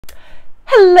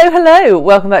Hello,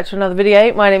 welcome back to another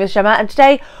video. My name is Gemma and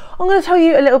today I'm going to tell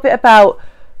you a little bit about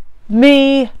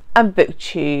me and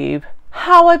BookTube,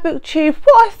 how I BookTube,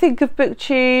 what I think of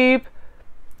BookTube,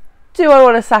 do I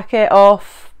want to sack it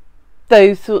off,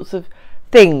 those sorts of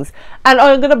things. And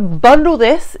I'm going to bundle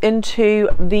this into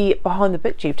the Behind the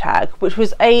BookTube tag, which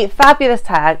was a fabulous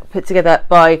tag put together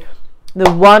by the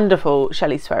wonderful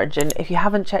Shelley Swearingen. If you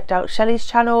haven't checked out Shelley's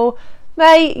channel,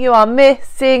 mate, you are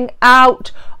missing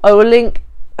out. I will link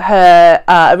her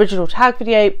original tag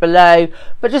video below,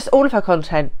 but just all of her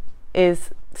content is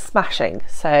smashing,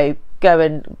 so go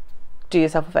and do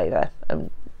yourself a favour and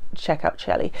check out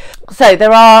Shelley. So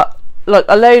there are like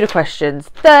a load of questions,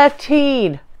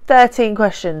 13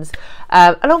 questions,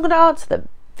 and I'm going to answer them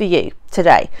for you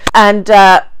today. And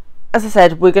as I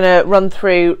said, we're going to run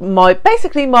through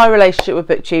basically my relationship with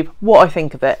BookTube, what I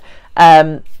think of it.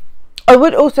 I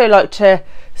would also like to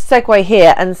segue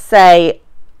here and say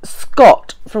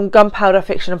Scott from Gunpowder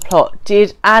Fiction and Plot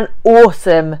did an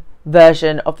awesome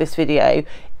version of this video.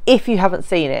 If you haven't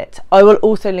seen it, I will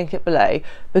also link it below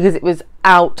because it was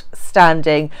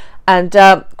outstanding, and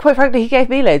quite frankly he gave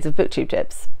me loads of BookTube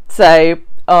tips, so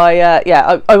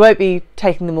I won't be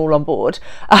taking them all on board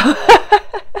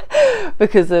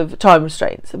because of time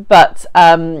restraints, but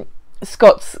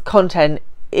Scott's content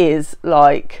is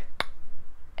like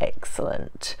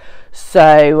excellent.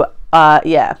 So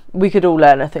yeah, we could all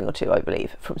learn a thing or two, I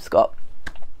believe, from Scott.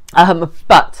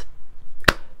 But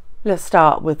let's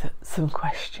start with some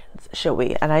questions, shall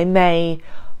we? And I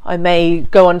may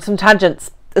go on some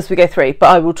tangents as we go through, but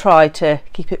I will try to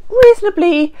keep it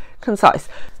reasonably concise.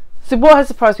 So what has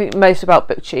surprised me most about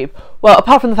BookTube? Well,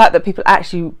 apart from the fact that people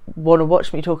actually want to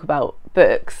watch me talk about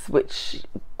books, which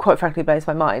quite frankly blows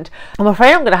my mind, I'm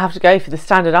afraid I'm going to have to go for the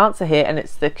standard answer here, and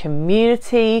it's the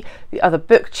community, the other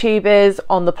booktubers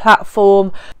on the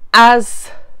platform.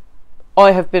 As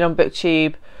I have been on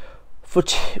BookTube for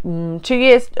 2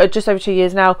 years, just over 2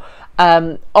 years now,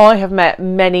 I have met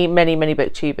many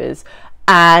booktubers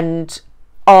and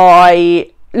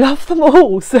I love them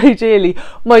all so dearly.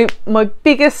 My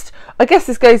biggest, I guess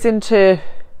this goes into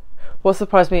what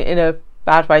surprised me in a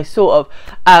bad way, sort of,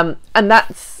 and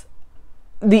that's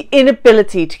the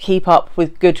inability to keep up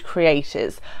with good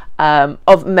creators.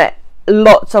 I've met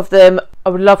lots of them. I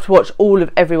would love to watch all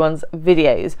of everyone's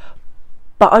videos,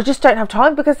 but I just don't have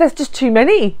time because there's just too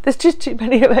many. There's just too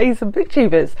many amazing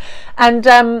booktubers. And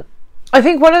I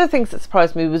think one of the things that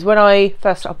surprised me was when I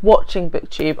first started watching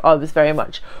BookTube, I was very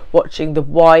much watching the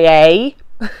YA,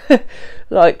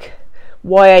 like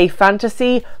YA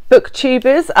fantasy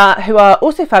booktubers, who are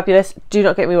also fabulous, do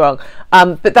not get me wrong,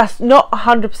 but that's not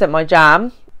 100% my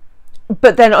jam.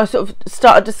 But then I sort of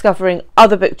started discovering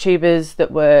other booktubers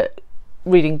that were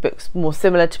reading books more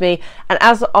similar to me, and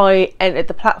as I entered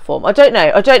the platform, I don't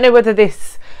know whether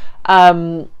this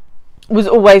was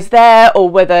always there or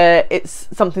whether it's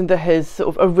something that has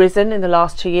sort of arisen in the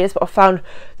last 2 years, but I found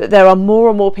that there are more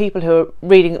and more people who are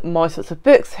reading my sorts of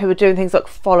books, who are doing things like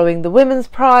following the Women's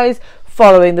Prize,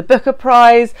 following the Booker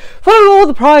Prize, following all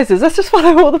the prizes. Let's just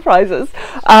follow all the prizes,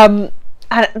 and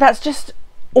that's just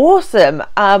awesome.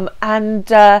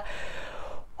 And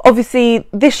obviously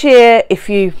this year, if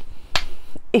you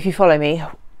follow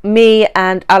me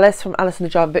and Alice from Alice and the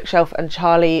Giant Bookshelf and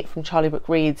Charlie from Charlie Book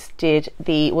Reads did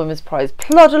the Women's Prize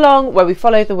plod along, where we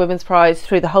followed the Women's Prize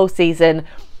through the whole season,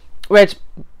 read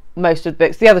most of the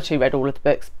books. The other two read all of the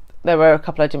books. There were a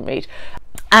couple I didn't read,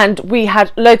 and we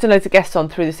had loads and loads of guests on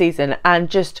through the season, and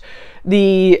just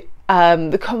the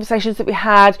conversations that we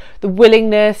had, the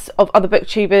willingness of other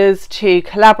booktubers to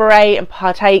collaborate and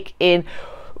partake in,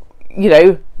 you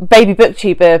know, baby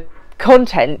booktuber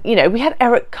content. You know, we had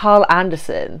Eric Carl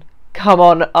Anderson come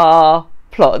on our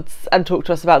plods and talk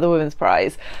to us about the Women's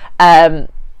Prize, and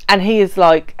he is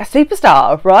like a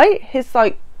superstar, right? He's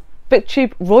like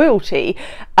BookTube royalty,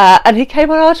 and he came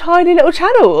on our tiny little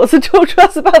channels and talked to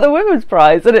us about the Women's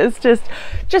Prize, and it's just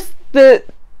the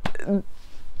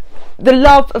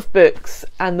love of books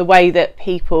and the way that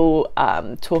people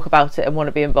talk about it and want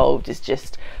to be involved is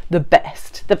just the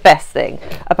best thing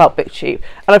about BookTube.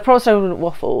 And I promised I wouldn't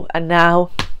waffle, and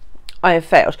now I have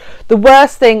failed. The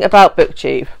worst thing about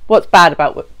BookTube, what's bad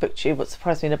about BookTube, what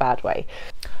surprised me in a bad way,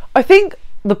 I think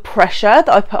the pressure that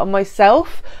I put on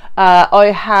myself. I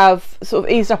have sort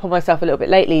of eased up on myself a little bit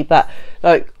lately, but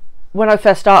like when I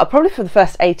first started, probably for the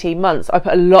first 18 months, I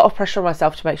put a lot of pressure on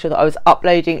myself to make sure that I was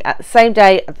uploading at the same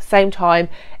day, at the same time,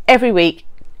 every week,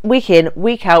 week in,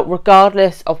 week out,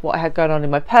 regardless of what I had going on in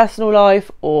my personal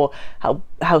life or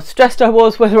how stressed I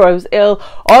was, whether I was ill.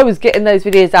 I was getting those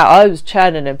videos out, I was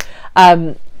churning them.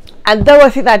 And though I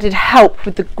think that did help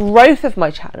with the growth of my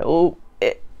channel,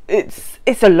 it's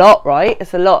it's a lot, right?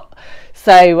 It's a lot.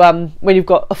 So when you've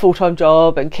got a full-time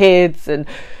job and kids and,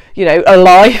 you know, a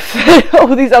life,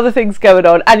 all these other things going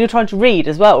on, and you're trying to read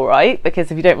as well, right? Because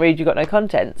if you don't read, you've got no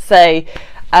content. So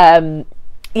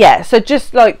yeah, so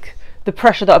just like the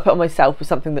pressure that I put on myself was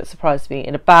something that surprised me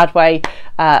in a bad way,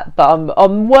 but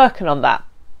I'm working on that.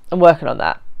 I'm working on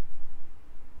that.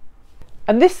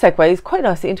 And this segues quite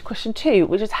nicely into question 2,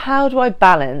 which is, how do I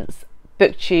balance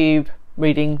BookTube,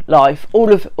 reading, life,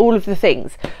 all of the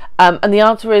things? And the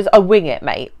answer is, I wing it,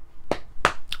 mate.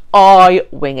 I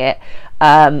wing it.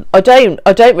 I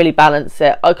don't really balance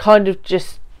it. I kind of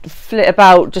just flit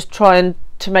about, just trying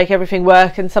to make everything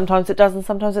work, and sometimes it does and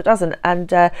sometimes it doesn't, and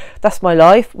that's my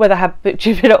life. Whether I have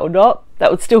BookTube in it or not,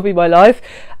 that would still be my life.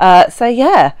 So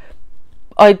yeah,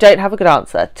 I don't have a good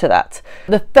answer to that.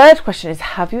 The third question is,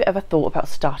 have you ever thought about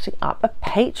starting up a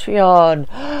Patreon?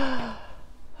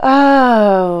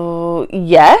 Oh,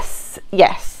 yes,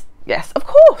 of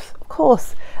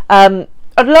course. I'd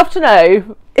love to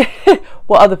know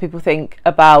what other people think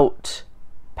about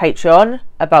Patreon,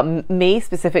 about me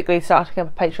specifically starting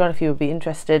up a Patreon, if you would be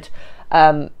interested,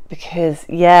 because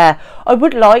yeah, I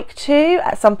would like to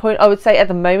at some point. I would say at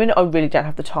the moment I really don't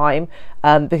have the time,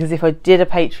 because if I did a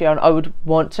Patreon, I would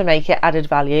want to make it added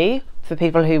value for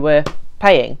people who were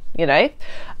paying, you know.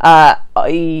 I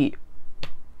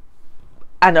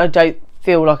don't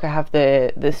feel like I have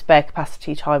the spare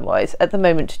capacity time wise at the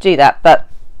moment to do that, but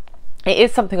it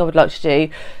is something I would like to do.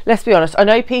 Let's be honest, I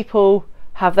know people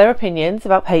have their opinions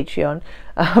about Patreon.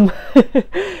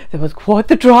 There was quite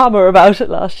the drama about it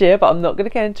last year, but I'm not going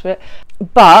to get into it.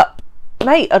 But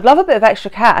mate, I'd love a bit of extra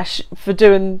cash for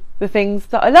doing the things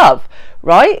that I love,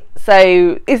 right?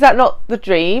 So is that not the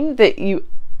dream, that you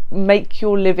make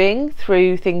your living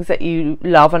through things that you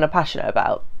love and are passionate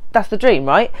about? That's the dream,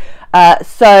 right?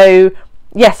 So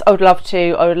yes, I would love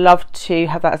to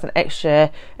have that as an extra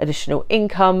additional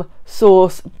income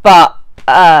source, but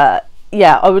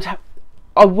yeah,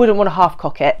 I wouldn't want to half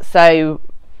cock it, so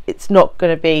it's not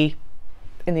going to be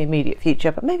in the immediate future,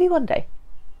 but maybe one day.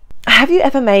 Have you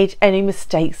ever made any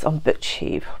mistakes on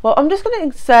BookTube? Well, I'm just going to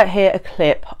insert here a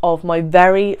clip of my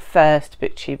very first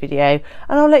BookTube video,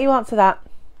 and I'll let you answer that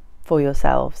for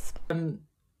yourselves.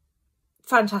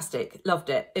 Fantastic, loved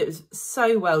it. It was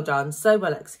so well done, so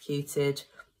well executed.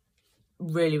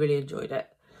 Really enjoyed it.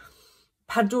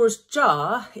 Pandora's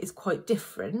Jar is quite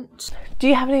different. Do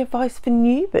you have any advice for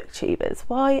new booktubers?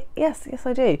 Why, yes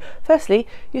I do. Firstly,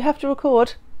 you have to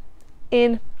record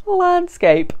in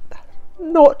landscape,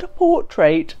 not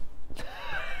portrait.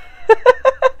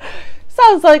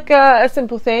 Sounds like a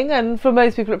simple thing, and for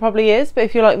most people it probably is, but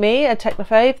if you're like me, a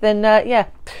technophobe, then yeah,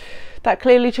 that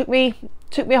clearly took me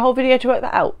a whole video to work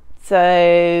that out.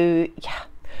 So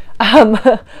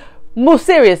yeah. More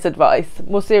serious advice,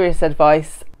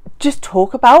 just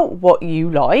talk about what you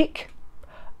like,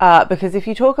 because if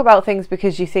you talk about things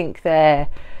because you think they're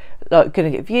like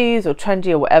going to get views or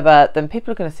trendy or whatever, then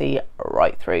people are going to see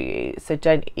right through you, so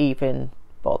don't even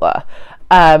bother.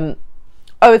 I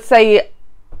would say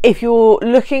if you're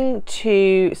looking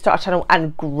to start a channel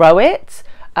and grow it,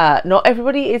 not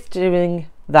everybody is doing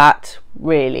that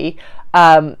really,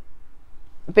 but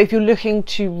if you're looking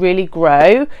to really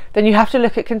grow, then you have to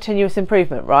look at continuous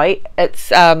improvement, right?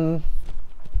 It's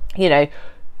you know,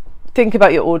 think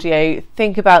about your audio,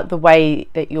 think about the way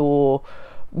that you're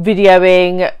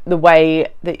videoing, the way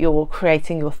that you're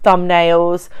creating your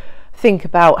thumbnails, think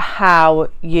about how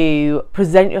you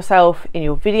present yourself in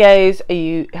your videos.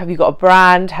 Have you got a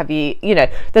brand? You know,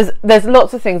 there's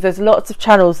lots of things, there's lots of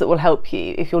channels that will help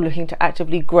you if you're looking to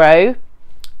actively grow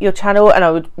your channel, and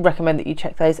I would recommend that you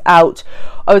check those out.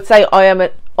 I would say I am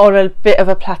on a bit of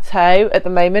a plateau at the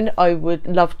moment. I would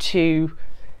love to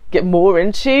get more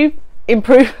into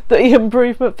the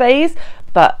improvement phase,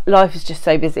 but life is just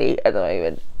so busy at the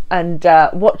moment. And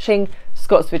watching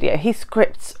Scott's video, he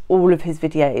scripts all of his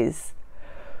videos,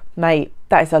 mate,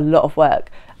 that is a lot of work.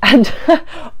 And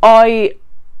I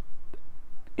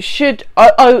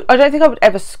don't think I would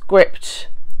ever script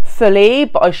fully,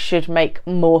 but I should make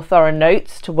more thorough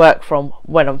notes to work from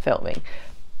when I'm filming.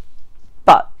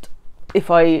 But if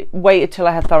I waited till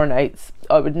I had thorough notes,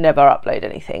 I would never upload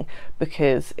anything,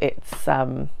 because it's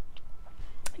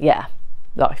yeah,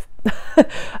 life.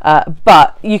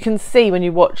 But you can see when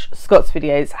you watch Scott's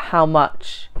videos how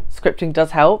much scripting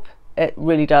does help. It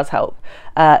really does help.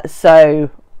 So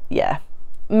yeah,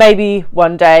 maybe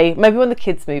one day, maybe when the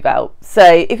kids move out.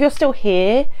 So if you're still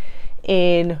here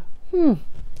in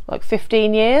like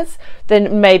 15 years,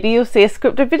 then maybe you'll see a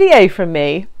scripted video from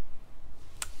me.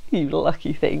 You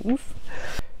lucky things.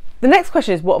 The next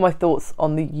question is, what are my thoughts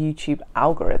on the YouTube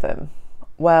algorithm?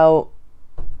 Well,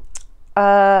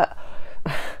 I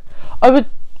would,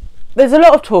 there's a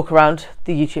lot of talk around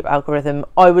the YouTube algorithm.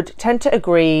 I would tend to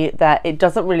agree that it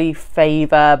doesn't really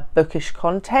favour bookish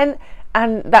content,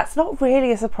 and that's not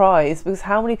really a surprise, because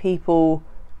how many people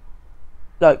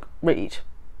like read,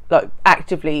 like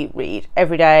actively read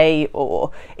every day,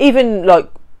 or even like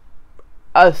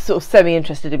are sort of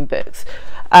semi-interested in books?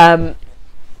 I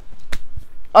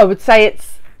would say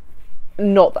it's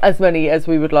not as many as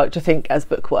we would like to think as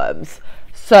bookworms.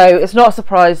 So it's not a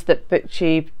surprise that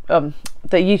BookTube, that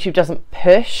YouTube doesn't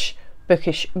push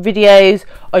bookish videos.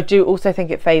 I do also think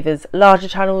it favours larger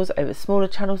channels over smaller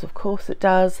channels. Of course it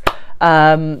does,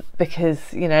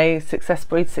 because, you know, success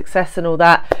breeds success and all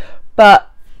that. But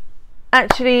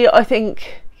actually, I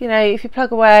think, you know, if you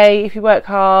plug away, if you work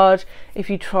hard, if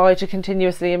you try to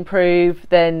continuously improve,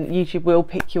 then YouTube will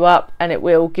pick you up and it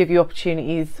will give you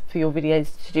opportunities for your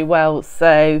videos to do well.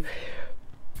 So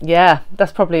yeah,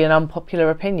 that's probably an unpopular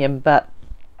opinion, but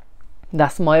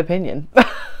that's my opinion.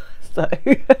 So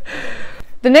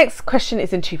the next question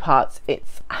is in two parts.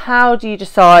 It's how do you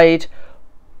decide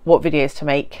what videos to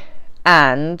make,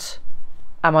 and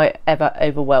am I ever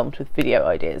overwhelmed with video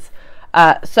ideas?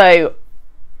 So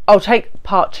I'll take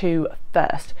part two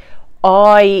first.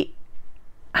 I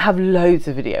have loads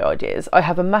of video ideas. I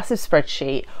have a massive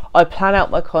spreadsheet. I plan out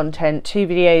my content, 2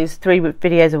 videos, 3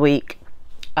 videos a week.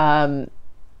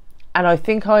 And I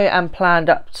think I am planned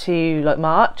up to like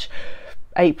March,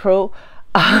 April.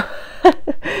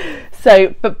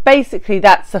 So, but basically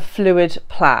that's a fluid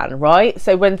plan, right?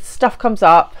 So when stuff comes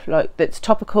up like that's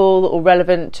topical or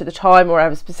relevant to the time, or I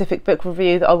have a specific book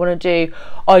review that I want to do,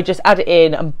 I just add it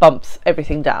in and bumps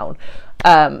everything down.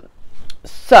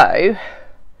 So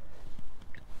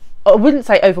I wouldn't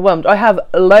say overwhelmed. I have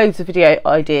loads of video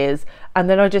ideas, and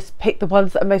then I just pick the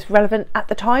ones that are most relevant at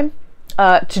the time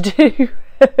to do.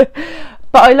 But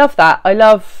I love that.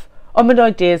 I'm an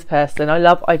ideas person. I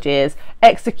love ideas.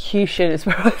 Execution is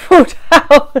where I fall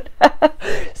down.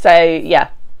 So yeah,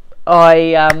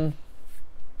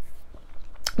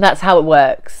 that's how it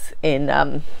works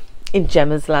in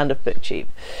Gemma's land of BookTube.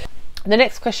 The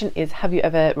next question is, have you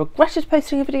ever regretted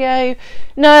posting a video?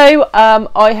 No,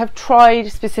 I have tried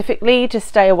specifically to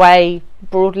stay away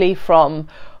broadly from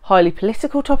highly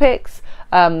political topics.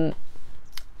 I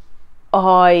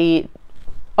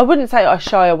wouldn't say I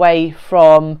shy away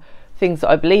from things that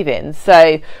I believe in.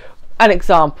 So an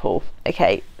example,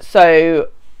 okay, so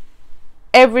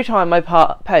every time I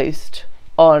post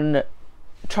on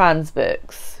trans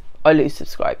books, I lose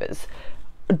subscribers.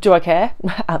 Do I care?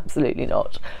 Absolutely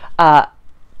not.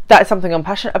 That is something I'm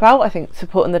passionate about. I think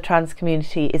supporting the trans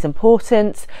community is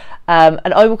important, and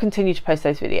I will continue to post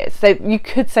those videos. So you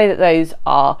could say that those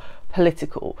are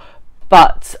political,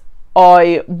 but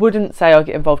I wouldn't say I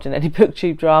get involved in any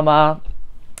BookTube drama,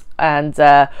 and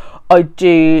I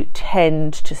do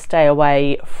tend to stay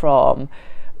away from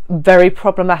very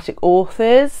problematic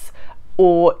authors,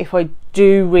 or if I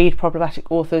do read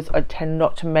problematic authors, I tend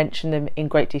not to mention them in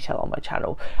great detail on my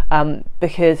channel,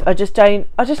 because I just don't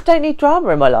need drama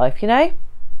in my life, you know?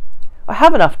 I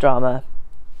have enough drama.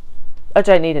 I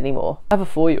don't need any more. I have a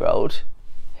 4-year-old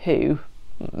who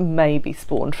may be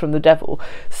spawned from the devil,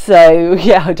 so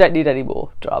yeah, I don't need any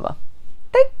more drama.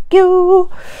 Thank you.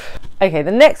 Okay,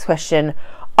 the next question: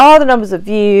 are the numbers of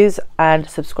views and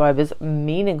subscribers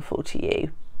meaningful to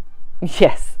you?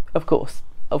 Yes, of course.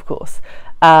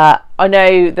 I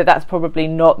know that that's probably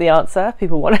not the answer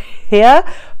people want to hear,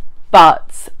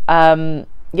 but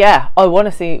yeah, I want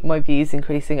to see my views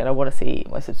increasing and I want to see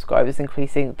my subscribers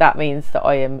increasing. That means that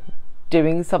I am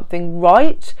doing something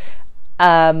right.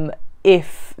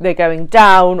 If they're going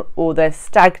down or they're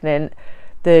stagnant,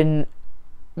 then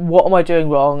what am I doing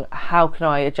wrong? How can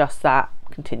I adjust that?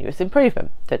 Continuous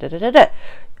improvement.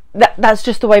 That's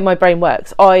just the way my brain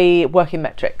works. I work in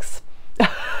metrics.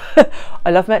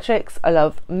 I love metrics. I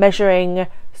love measuring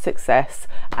success,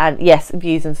 and yes,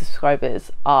 views and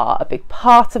subscribers are a big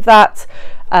part of that,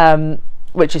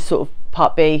 which is sort of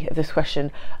part B of this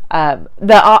question.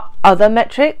 There are other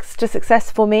metrics to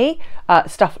success for me,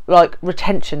 stuff like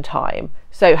retention time.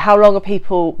 So how long are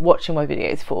people watching my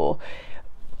videos for?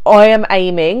 I am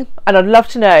aiming, and I'd love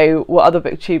to know what other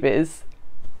booktubers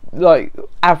like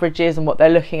averages and what they're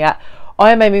looking at.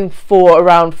 I am aiming for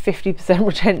around 50%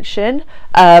 retention,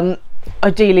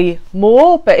 ideally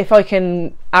more, but if I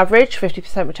can average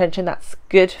 50% retention, that's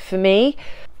good for me.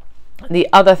 The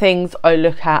other things I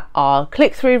look at are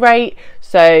click-through rate,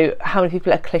 so how many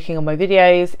people are clicking on my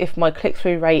videos. If my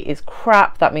click-through rate is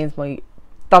crap, that means my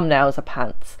thumbnails are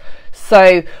pants.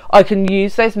 So I can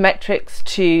use those metrics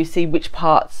to see which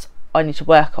parts I need to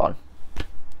work on,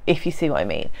 if you see what I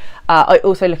mean. I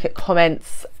also look at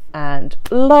comments, and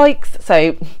likes.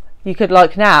 So you could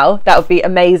like now, that would be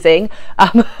amazing.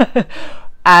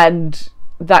 And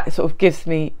that sort of gives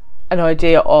me an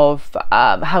idea of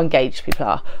how engaged people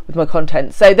are with my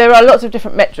content. So there are lots of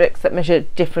different metrics that measure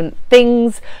different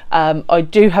things. I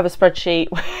do have a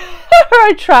spreadsheet where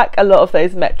I track a lot of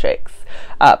those metrics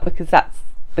because that's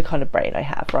the kind of brain I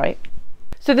have, right?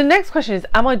 So the next question is,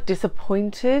 am I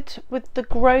disappointed with the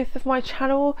growth of my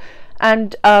channel?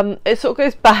 And it sort of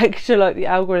goes back to like the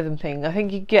algorithm thing. I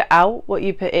think you get out what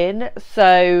you put in.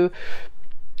 So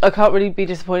I can't really be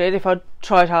disappointed. If I'd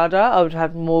tried harder, I would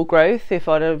have had more growth. If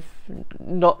I'd have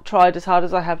not tried as hard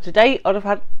as I have to date, I'd have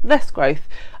had less growth.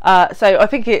 So I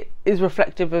think it is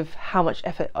reflective of how much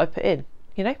effort I put in,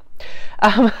 you know.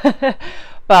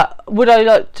 But would I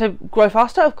like to grow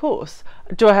faster? Of course.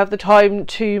 Do I have the time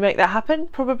to make that happen?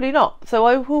 Probably not. So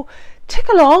I will tick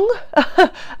along.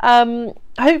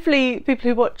 Hopefully people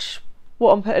who watch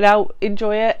what I'm putting out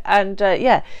enjoy it, and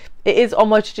yeah, it is on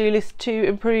my to-do list to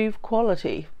improve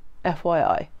quality,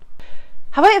 FYI.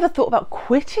 Have I ever thought about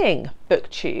quitting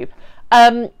BookTube?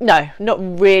 No,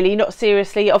 not really, not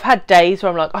seriously. I've had days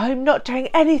where I'm like, I'm not doing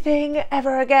anything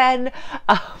ever again.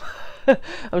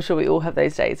 I'm sure we all have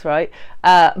those days, right?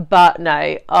 But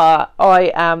no,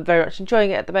 I am very much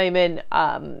enjoying it at the moment.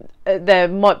 There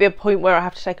might be a point where I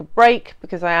have to take a break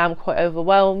because I am quite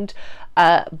overwhelmed,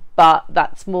 but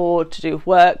that's more to do with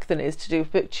work than it is to do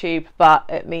with BookTube, but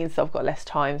it means that I've got less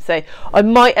time. So I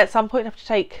might at some point have to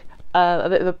take a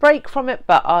bit of a break from it,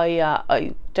 but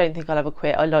I don't think I'll ever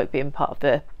quit. I like being part of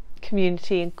the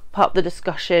community and part of the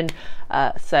discussion.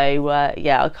 So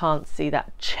yeah, I can't see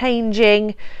that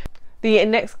changing. The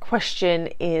next question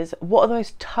is, what are the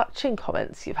most touching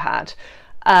comments you've had?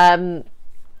 And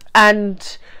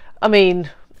I mean,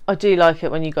 I do like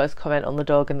it when you guys comment on the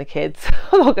dog and the kids.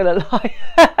 I'm not gonna lie.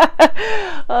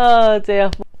 Oh dear,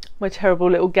 my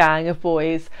terrible little gang of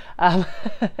boys.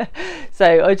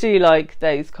 So I do like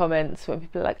those comments when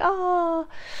people are like, oh,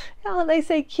 aren't they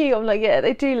so cute? I'm like, yeah,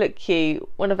 they do look cute,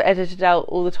 when I've edited out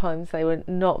all the times they were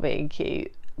not being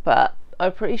cute, but I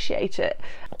appreciate it.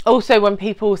 Also, when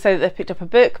people say that they've picked up a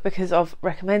book because I've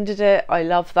recommended it, I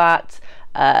love that.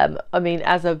 I mean,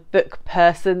 as a book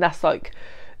person, that's like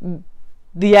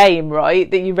the aim, right?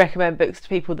 That you recommend books to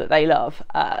people that they love.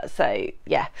 So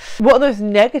yeah. What are those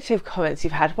negative comments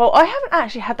you've had? Well, I haven't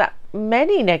actually had that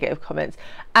many negative comments,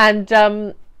 and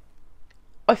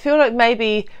I feel like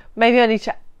maybe I need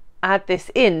to add this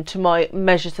in to my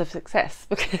measures of success,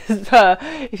 because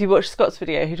if you watch Scott's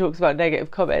video, he talks about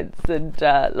negative comments and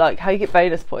like how you get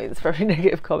bonus points for every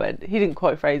negative comment. He didn't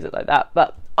quite phrase it like that,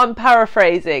 but I'm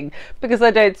paraphrasing because I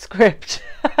don't script.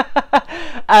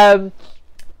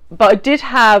 But I did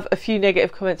have a few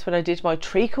negative comments when I did my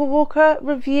Treacle Walker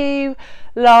review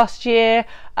last year.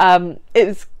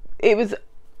 It was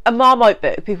a Marmite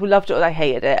book. People loved it or they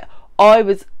hated it. I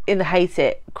was in the hate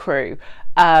it crew.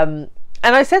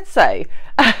 And I said so.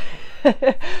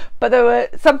 But there were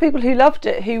some people who loved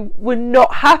it who were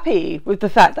not happy with the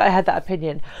fact that I had that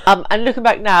opinion. And looking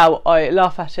back now, I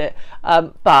laugh at it.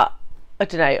 But I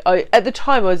don't know, at the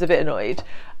time I was a bit annoyed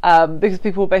because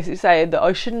people were basically saying that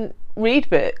I shouldn't read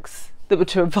books that were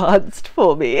too advanced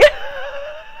for me.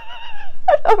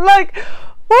 And I'm like,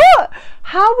 what?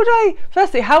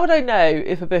 Firstly, how would I know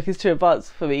if a book is too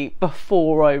advanced for me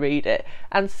before I read it?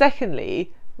 And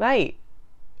secondly, mate,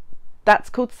 that's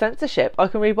called censorship. I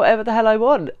can read whatever the hell I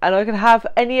want, and I can have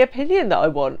any opinion that I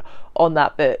want on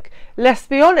that book. Let's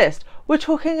be honest, we're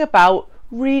talking about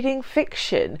reading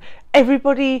fiction.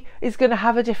 Everybody is going to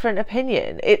have a different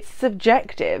opinion. It's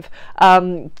subjective.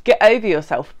 Get over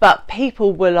yourself. But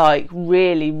people were like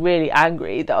really, really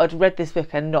angry that I'd read this book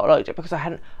and not liked it because I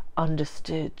hadn't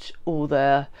understood all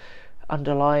the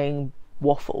underlying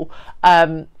waffle.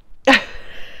 And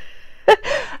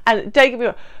don't get me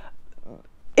wrong,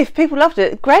 if people loved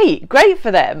it, great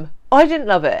for them. I didn't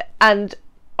love it, and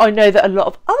I know that a lot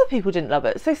of other people didn't love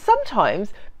it. So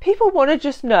sometimes people want to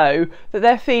just know that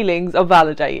their feelings are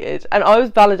validated, and I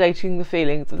was validating the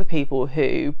feelings of the people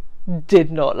who did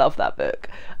not love that book.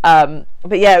 But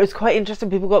yeah, it was quite interesting.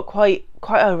 People got quite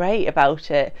irate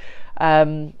about it,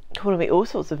 calling me all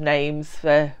sorts of names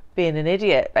for being an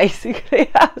idiot, basically.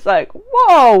 I was like,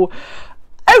 whoa,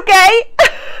 okay.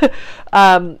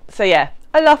 So yeah,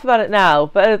 I laugh about it now,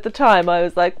 but at the time I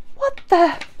was like, what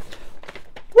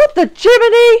the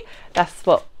Jiminy? That's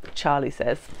what Charlie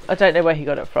says. I don't know where he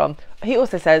got it from. He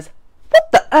also says,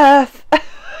 what the earth?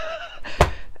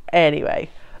 Anyway,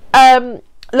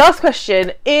 last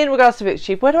question in regards to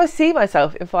BookTube. Where do I see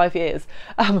myself in 5 years?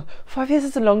 5 years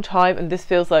is a long time, and this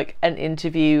feels like an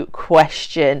interview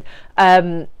question.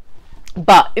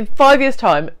 But in 5 years'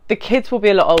 time, the kids will be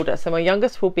a lot older. So my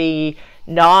youngest will be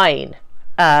 9.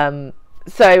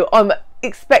 So I'm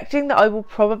expecting that I will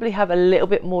probably have a little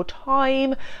bit more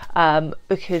time,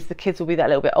 because the kids will be that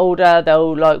little bit older.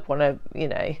 They'll like want to, you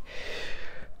know,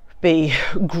 be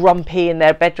grumpy in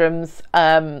their bedrooms.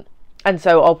 And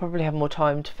so I'll probably have more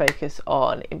time to focus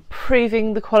on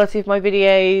improving the quality of my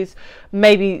videos,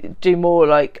 maybe do more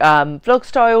like vlog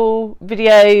style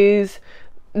videos,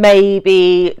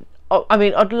 maybe, I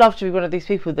mean, I'd love to be one of these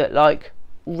people that like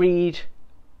read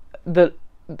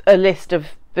a list of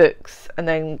books and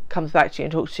then comes back to you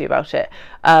and talks to you about it.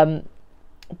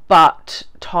 But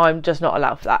time does not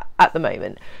allow for that at the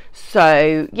moment.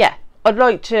 So yeah, I'd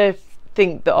like to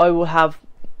think that I will have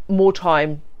more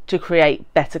time to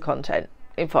create better content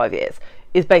in 5 years,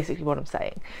 is basically what I'm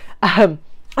saying. And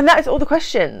that is all the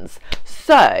questions.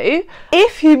 So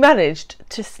if you managed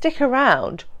to stick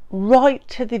around right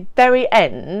to the very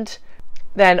end,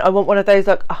 then I want one of those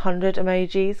like 100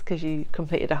 emojis, because you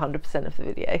completed 100% of the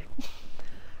video.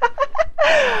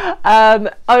 I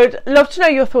would love to know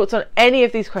your thoughts on any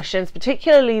of these questions,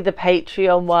 particularly the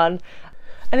Patreon one.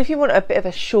 And if you want a bit of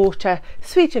a shorter,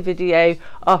 sweeter video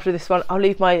after this one, I'll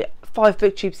leave my 5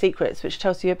 BookTube secrets, which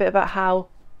tells you a bit about how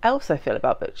else I feel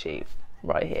about BookTube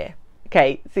right here.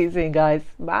 Okay, see you soon guys.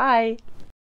 Bye.